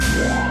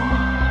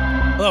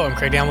Hello, I'm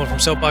Craig Download from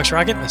Soapbox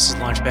Rocket, and this is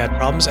Launchpad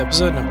Problems,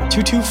 episode number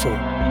 224.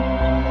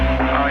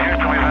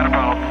 Houston, we've had a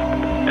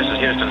problem. This is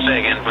Houston. Say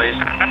again, please.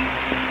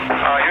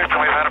 Houston,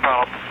 we've had a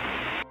problem.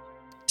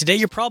 Today,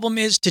 your problem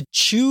is to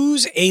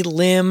choose a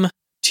limb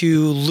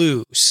to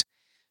lose.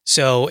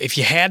 So if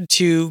you had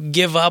to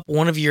give up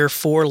one of your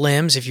 4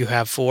 limbs, if you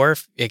have 4,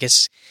 I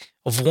guess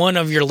of one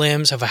of your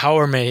limbs of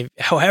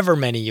however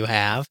many you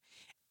have,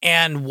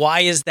 and why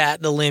is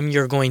that the limb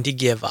you're going to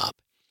give up?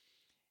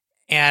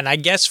 And I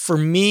guess for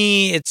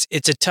me, it's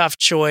a tough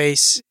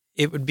choice.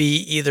 It would be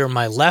either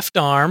my left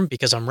arm,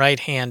 because I'm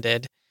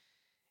right-handed,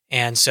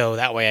 and so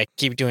that way I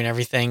keep doing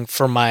everything.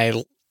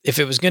 If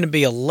it was going to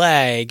be a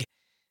leg,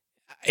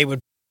 it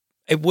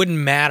wouldn't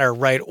matter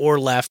right or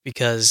left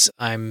because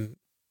I'm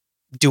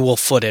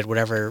dual-footed,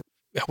 whatever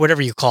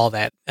you call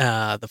that,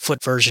 the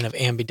foot version of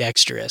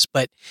ambidextrous.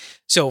 But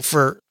so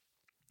for,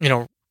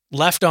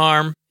 left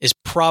arm is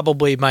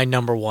probably my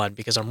number one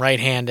because I'm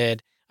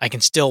right-handed. I can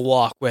still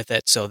walk with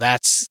it, so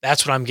that's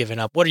what I'm giving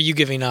up. What are you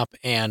giving up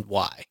and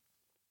why?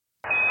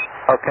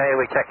 Okay,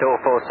 we checked all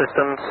 4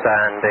 systems,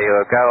 and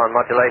you go on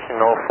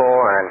modulation, all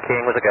 4, and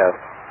keying was a go.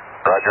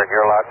 Roger,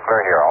 you're loud and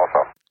clear here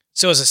also.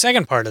 So as a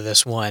second part of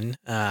this one,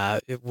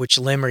 which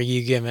limb are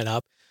you giving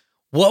up?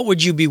 What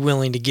would you be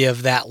willing to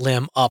give that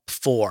limb up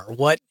for?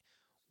 What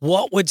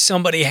would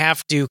somebody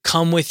have to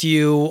come with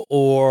you,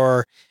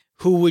 or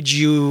who would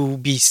you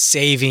be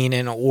saving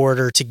in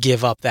order to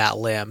give up that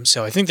limb?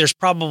 So I think there's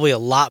probably a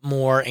lot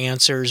more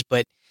answers,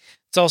 but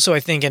it's also,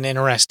 I think, an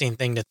interesting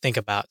thing to think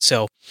about.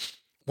 So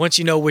once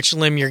you know which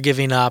limb you're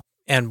giving up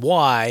and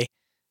why,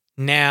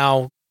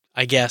 now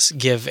I guess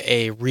give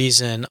a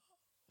reason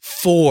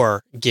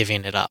for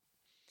giving it up.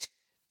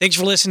 Thanks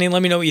for listening.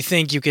 Let me know what you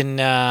think. You can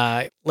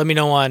let me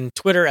know on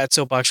Twitter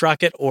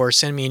 @SoapboxRocket or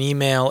send me an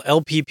email,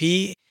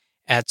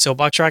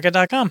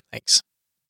 lpp@soapboxrocket.com. Thanks.